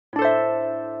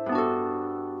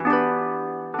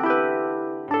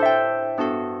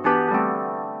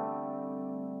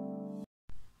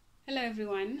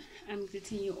everyone, I'm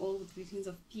greeting you all with greetings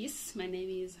of peace. My name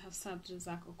is Hafswa,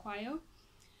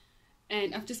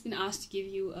 and I've just been asked to give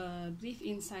you a brief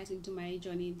insight into my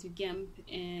journey into GEMP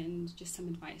and just some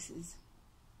advices.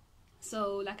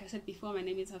 So, like I said before, my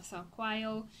name is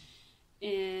Hafswa,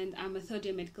 and I'm a third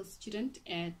year medical student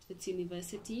at Wits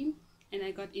University, and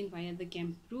I got in via the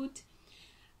GEMP route.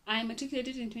 I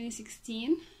matriculated in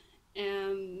 2016,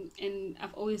 and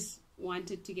I've always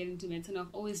wanted to get into medicine.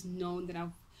 I've always known that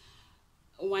I've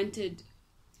wanted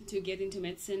to get into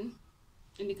medicine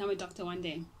and become a doctor one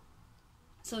day.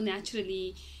 So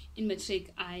naturally, in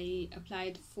matric, I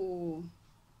applied for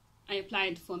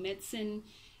medicine.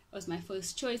 It was my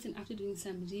first choice, and after doing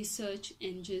some research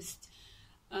and just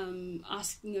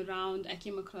asking around, I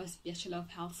came across Bachelor of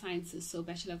Health Sciences. So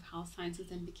Bachelor of Health Sciences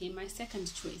then became my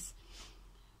second choice,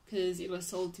 because it was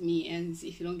sold to me as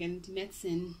if you don't get into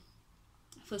medicine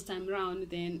first time around,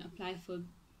 then apply for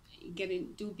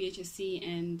do BHSC,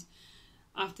 and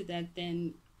after that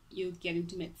then you get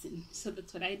into medicine. So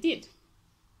that's what I did.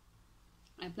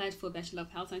 I applied for Bachelor of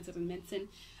Health Sciences and Medicine.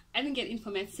 I didn't get in for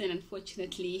medicine,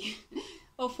 unfortunately.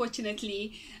 Or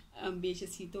fortunately,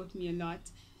 BHSC taught me a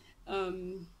lot.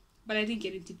 But I didn't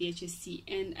get into BHSC,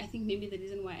 and I think maybe the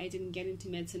reason why I didn't get into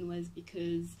medicine was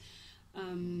because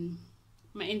my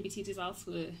NBT results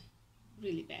were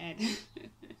really bad.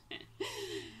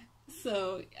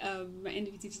 So my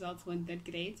NBT results weren't that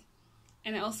great,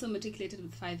 and I also matriculated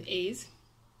with 5 A's.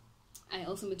 At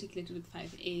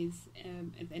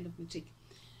the end of matric.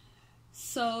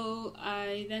 So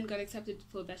I then got accepted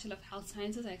for Bachelor of Health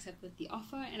Sciences. I accepted the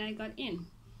offer and I got in.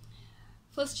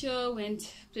 First year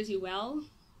went pretty well.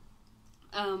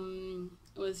 It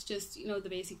was just, the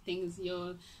basic things,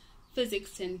 your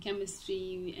physics and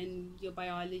chemistry and your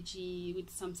biology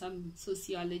with some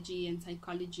sociology and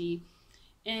psychology.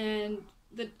 And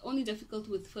the only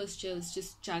difficulty with first year was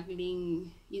just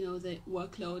juggling, the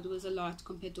workload was a lot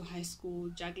compared to high school,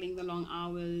 juggling the long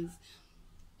hours,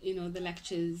 the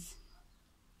lectures.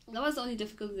 That was the only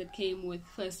difficulty that came with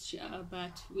first year,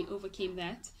 but we overcame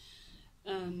that.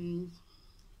 And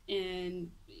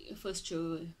first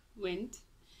year went,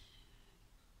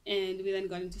 and we then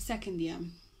got into second year.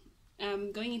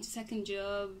 Going into second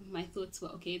year, my thoughts were,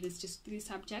 okay, there's just 3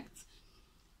 subjects.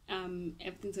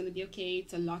 Everything's going to be okay.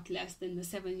 It's a lot less than the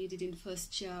 7 you did in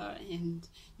first year, and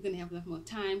you're going to have a lot more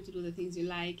time to do the things you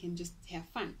like and just have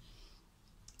fun.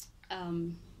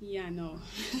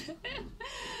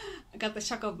 I got the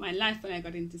shock of my life when I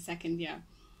got into second year.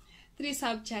 3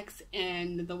 subjects,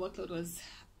 and the workload was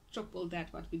triple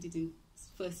that what we did in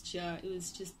first year. It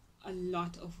was just a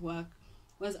lot of work.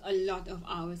 It was a lot of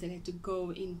hours that I had to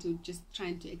go into just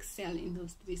trying to excel in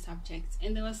those 3 subjects.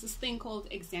 And there was this thing called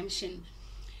exemption.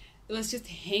 It was just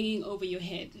hanging over your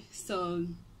head. So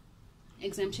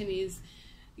exemption is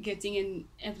getting an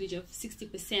average of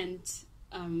 60%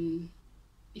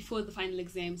 before the final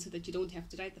exam, so that you don't have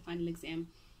to write the final exam.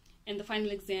 And the final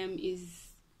exam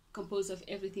is composed of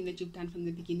everything that you've done from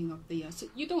the beginning of the year. So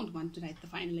you don't want to write the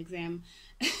final exam.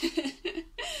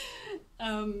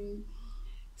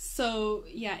 So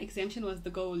yeah, exemption was the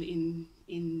goal in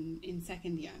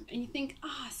second year. And you think,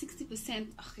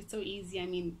 60%, it's so easy. I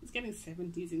mean, it's getting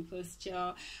 70s in first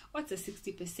year. What's a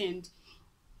 60%?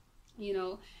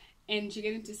 And you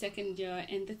get into second year,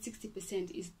 and that 60%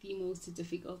 is the most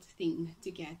difficult thing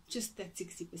to get, just that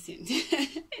 60%.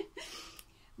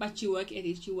 But you work at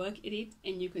it,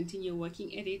 and you continue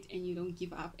working at it, and you don't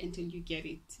give up until you get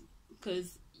it,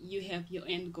 because you have your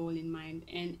end goal in mind.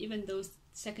 And even though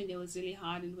second year was really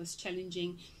hard and was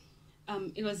challenging,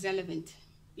 it was relevant.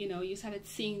 You started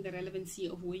seeing the relevancy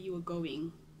of where you were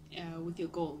going with your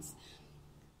goals,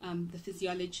 the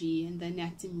physiology and the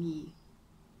anatomy,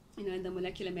 and the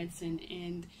molecular medicine,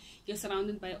 and you're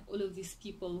surrounded by all of these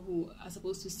people who are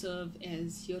supposed to serve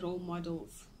as your role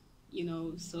models.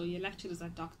 So your lecturers are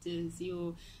doctors.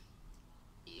 You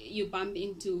bump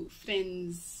into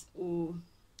friends or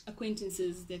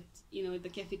acquaintances that at the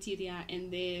cafeteria, and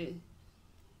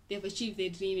they've achieved their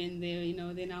dream, and they're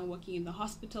now working in the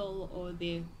hospital, or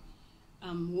they're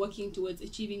working towards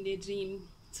achieving their dream.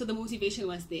 So the motivation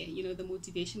was there. The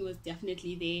motivation was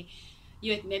definitely there.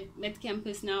 You're at med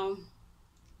campus now,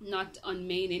 not on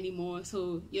main anymore.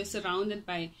 So you're surrounded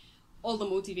by all the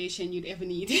motivation you'd ever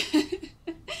need.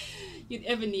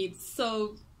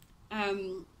 So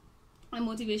my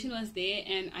motivation was there,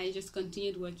 and I just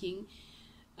continued working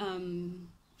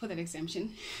for that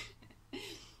exemption.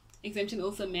 Exemption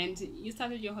also meant you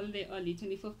started your holiday early,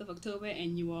 25th of October,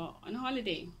 and you were on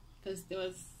holiday because there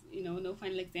was no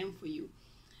final exam for you.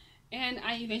 And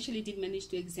I eventually did manage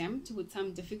to exempt with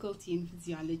some difficulty in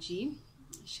physiology.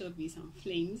 It showed me some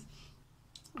flames.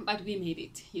 but we made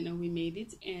it, we made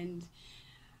it. And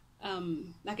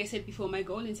like I said before, my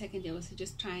goal in second year was to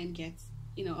just try and get,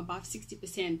 above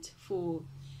 60% for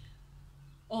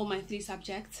all my 3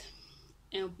 subjects.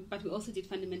 But we also did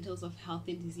fundamentals of health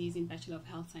and disease in Bachelor of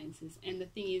Health Sciences. And the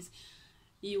thing is,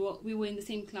 we were in the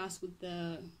same class with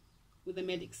the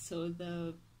medics, so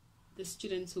the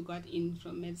students who got in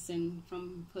from medicine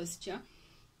from first year,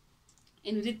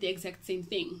 and we did the exact same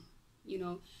thing.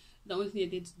 The only thing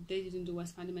they didn't do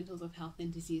was fundamentals of health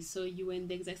and disease. So you were in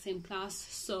the exact same class,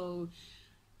 so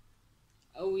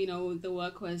the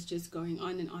work was just going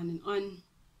on and on and on,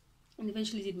 and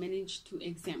eventually did manage to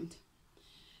exempt.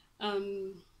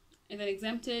 And then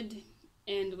exempted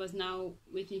and was now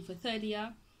waiting for third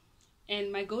year.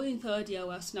 And my goal in third year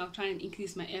was to now try and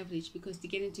increase my average, because to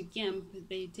get into GEMP,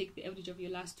 they take the average of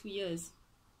your last 2 years.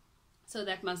 So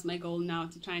that was my goal now,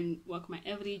 to try and work my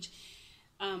average.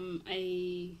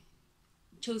 I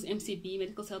chose MCB,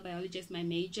 Medical Cell Biology, as my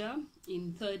major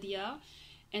in third year.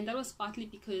 And that was partly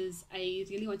because I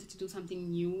really wanted to do something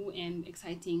new and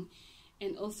exciting.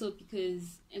 And also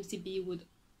because MCB would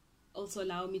also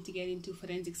allow me to get into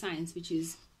forensic science, which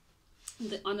is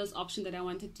the honors option that I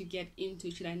wanted to get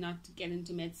into should I not get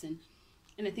into medicine.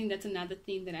 And I think that's another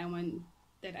thing that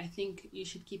I think you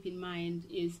should keep in mind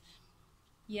is,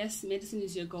 yes, medicine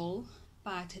is your goal,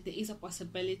 but there is a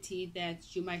possibility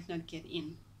that you might not get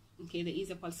in. Okay, there is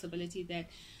a possibility that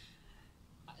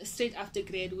straight after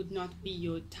grad would not be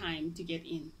your time to get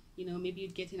in. Maybe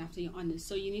you'd get in after your honors.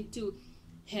 So you need to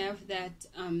have that,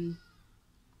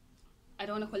 I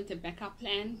don't want to call it a backup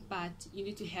plan, but you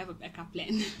need to have a backup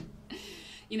plan.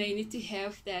 You need to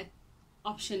have that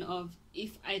option of,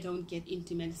 if I don't get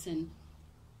into medicine,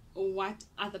 what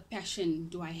other passion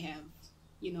do I have?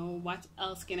 What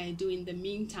else can I do in the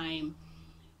meantime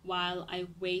while I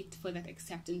wait for that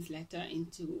acceptance letter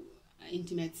into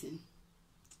medicine?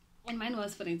 And mine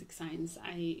was forensic science.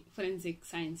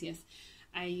 Yes.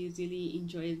 I really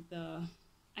enjoyed the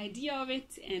idea of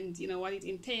it, and what it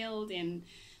entailed, and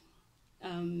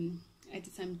I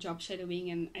did some job shadowing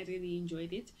and I really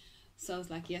enjoyed it. So I was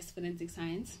like, yes, forensic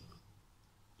science.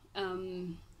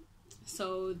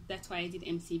 So that's why I did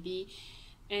MCB,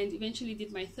 and eventually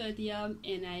did my third year,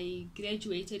 and I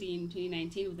graduated in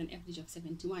 2019 with an average of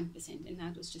 71%, and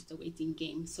that was just a waiting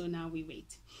game. So now we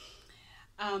wait.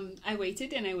 I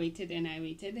waited and I waited and I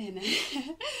waited and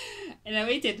and I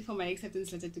waited for my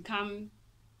acceptance letter to come,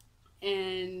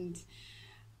 and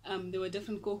there were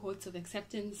different cohorts of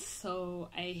acceptance. So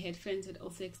I had friends that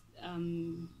also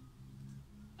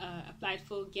applied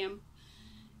for GEMP,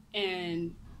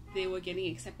 and they were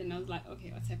getting accepted, and I was like,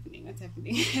 okay, what's happening?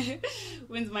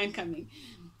 When's mine coming?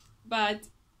 But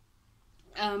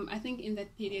I think in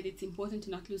that period, it's important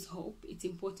to not lose hope. It's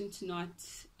important to not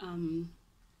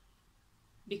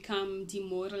become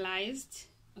demoralized,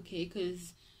 okay?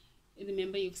 Because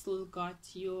remember, you've still got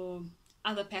your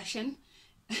other passion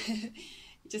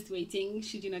just waiting,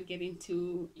 should you not get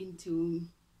into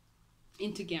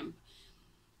GEMP.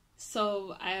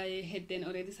 So I had then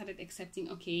already started accepting,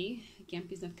 okay,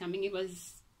 GEMP is not coming. It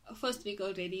was first week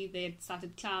already, they had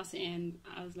started class, and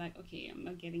I was like, okay, I'm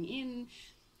not getting in.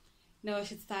 Now I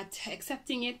should start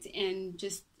accepting it and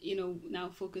just, now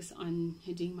focus on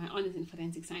doing my honors in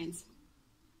forensic science.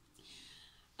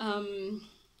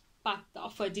 But the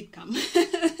offer did come.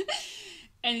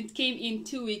 And it came in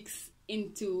 2 weeks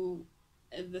into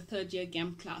the third year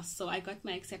GEMP class. So I got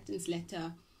my acceptance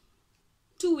letter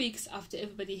 2 weeks after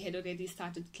everybody had already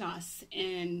started class,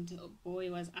 and oh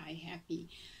boy, was I happy.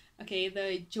 Okay,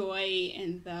 the joy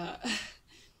and the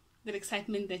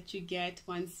excitement that you get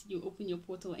once you open your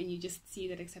portal and you just see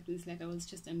that acceptance letter was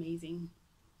just amazing.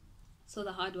 So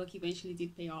the hard work eventually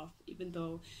did pay off, even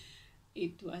though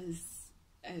it was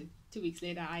 2 weeks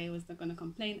later. I was not going to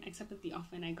complain. I accepted the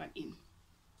offer and I got in.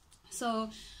 So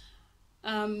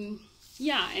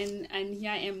yeah, and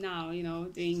here I am now,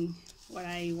 doing what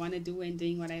I want to do and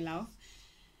doing what I love.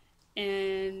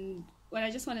 And what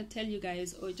I just want to tell you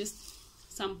guys, or just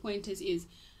some pointers, is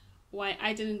why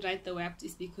I didn't write the WAPT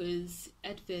is because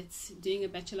at Wits, doing a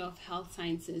Bachelor of Health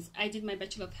Sciences, I did my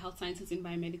Bachelor of Health Sciences in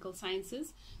Biomedical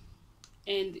Sciences,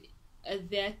 and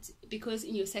that because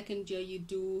in your second year you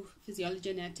do physiology,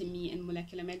 anatomy, and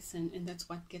molecular medicine, and that's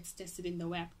what gets tested in the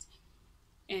WAPT.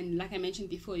 And like I mentioned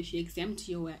before, if you exempt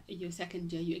your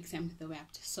second year, you exempt the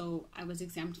WAPT. So I was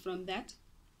exempt from that,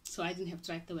 so I didn't have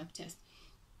to write the WAPT test.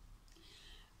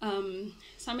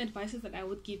 Some advices that I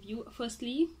would give you: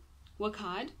 firstly, work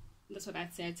hard. That's what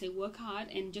I'd say. I'd say work hard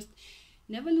and just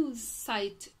never lose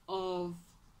sight of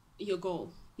your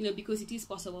goal. Because it is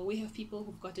possible. We have people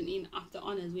who've gotten in after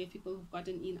honors. We have people who've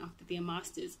gotten in after their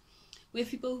masters. We have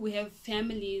people who have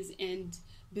families and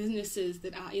businesses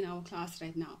that are in our class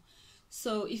right now.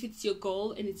 So if it's your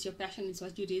goal and it's your passion, it's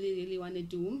what you really, really want to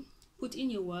do, put in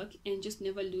your work and just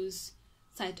never lose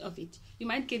sight of it. You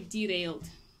might get derailed.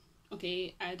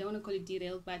 Okay, I don't want to call it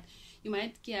derailed, but you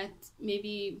might get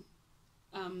maybe,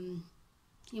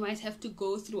 you might have to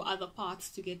go through other paths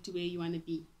to get to where you want to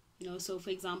be. You know, so for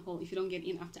example, if you don't get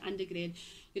in after undergrad,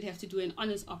 you'd have to do an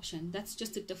honors option. That's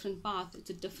just a different path. It's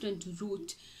a different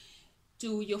route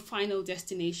to your final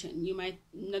destination. You might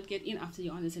not get in after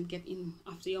your honors and get in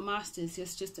after your masters.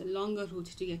 It's just a longer route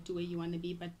to get to where you want to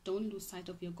be, but don't lose sight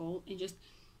of your goal and just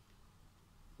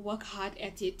work hard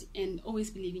at it and always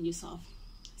believe in yourself.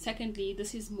 Secondly,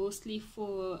 this is mostly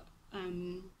for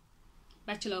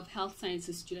Bachelor of Health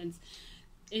Sciences students,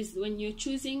 is when you're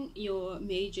choosing your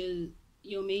major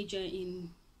in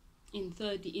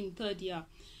third year,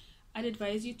 I'd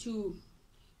advise you to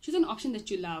choose an option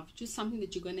that you love. Choose something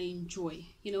that you're going to enjoy.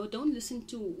 You know, don't listen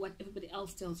to what everybody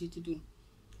else tells you to do.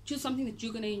 Choose something that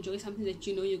you're going to enjoy, something that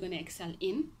you know you're going to excel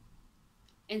in.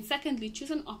 And secondly,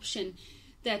 choose an option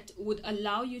that would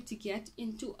allow you to get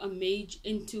into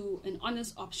an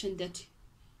honors option that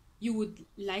you would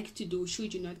like to do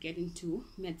should you not get into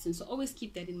medicine. So always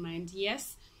keep that in mind.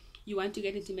 Yes, you want to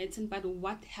get into medicine, but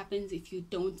what happens if you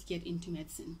don't get into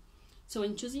medicine? So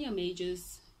when choosing your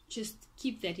majors, just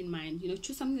keep that in mind. You know,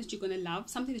 choose something that you're going to love,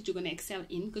 something that you're going to excel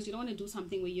in, because you don't want to do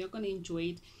something where you're going to enjoy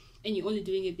it and you're only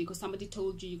doing it because somebody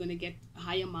told you you're going to get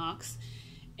higher marks,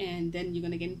 and then you're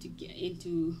going to get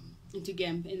into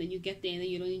GEMP, and then you get there and then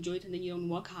you don't enjoy it, and then you don't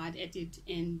work hard at it,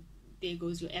 and there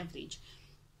goes your average.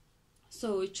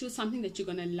 So choose something that you're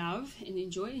going to love and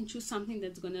enjoy, and choose something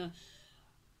that's going to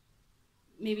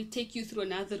maybe take you through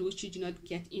another route should you not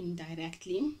get in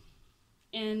directly.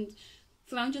 And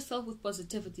surround yourself with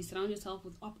positivity, surround yourself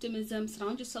with optimism,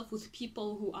 surround yourself with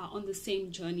people who are on the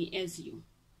same journey as you.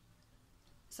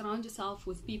 Surround yourself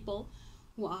with people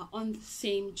who are on the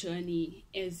same journey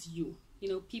as you. You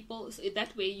know, people, so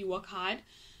that way you work hard,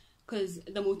 because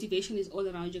the motivation is all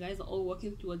around you. Guys are all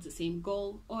working towards the same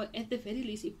goal, or at the very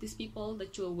least, if these people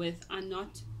that you're with are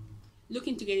not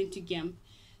looking to get into GEMP,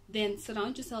 then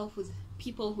surround yourself with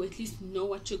people who at least know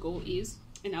what your goal is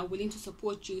and are willing to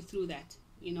support you through that,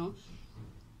 you know,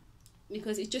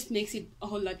 because it just makes it a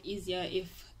whole lot easier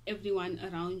if everyone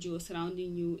around you or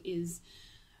surrounding you is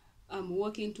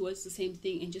working towards the same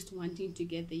thing and just wanting to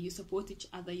get there. You support each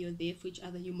other, you're there for each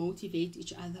other, you motivate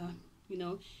each other, you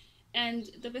know, and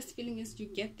the best feeling is you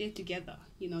get there together,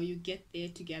 you know, you get there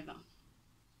together.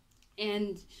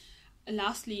 And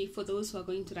lastly, for those who are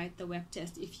going to write the WAPT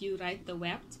test, if you write the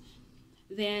WAPT,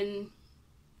 then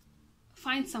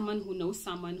find someone who knows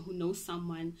someone who knows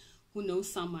someone who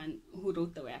knows someone who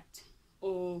wrote the WAPT,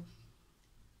 or,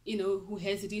 you know, who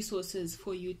has resources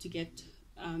for you to get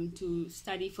to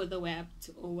study for the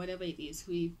WAPT or whatever it is.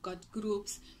 We've got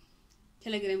groups,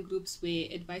 Telegram groups, where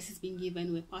advice is being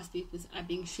given, where past papers are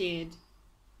being shared,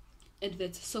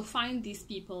 adverts. So find these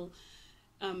people,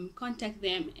 contact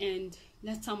them, and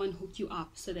let someone hook you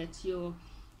up so that you're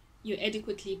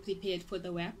adequately prepared for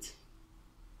the WAPT.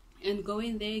 And go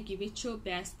in there, give it your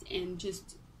best, and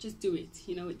just do it.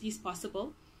 You know, it is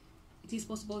possible. It is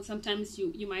possible. Sometimes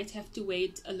you might have to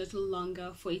wait a little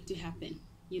longer for it to happen,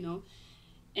 you know.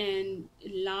 And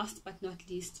last but not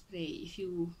least, pray. If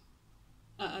you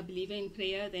are a believer in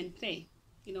prayer, then pray.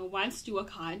 You know, whilst you work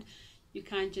hard, you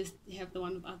can't just have the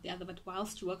one without the other, but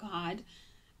whilst you work hard,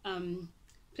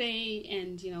 pray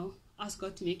and, you know, ask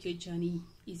God to make your journey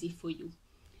easy for you.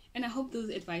 And I hope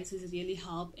those advices really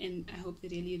help, and I hope they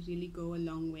really, really go a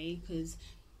long way, because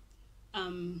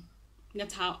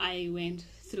that's how I went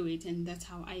through it, and that's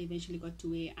how I eventually got to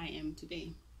where I am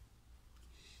today.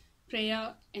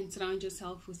 Prayer, and surround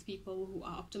yourself with people who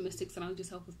are optimistic, surround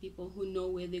yourself with people who know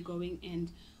where they're going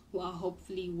and who are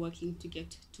hopefully working to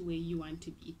get to where you want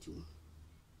to be too.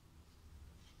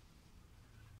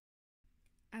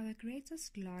 Our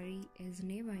greatest glory is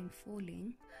never in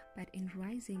falling, but in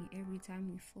rising every time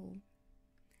we fall.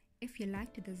 If you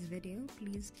liked this video,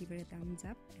 please give it a thumbs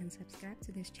up and subscribe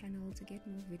to this channel to get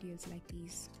more videos like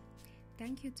these.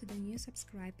 Thank you to the new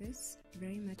subscribers,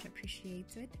 very much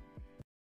appreciated.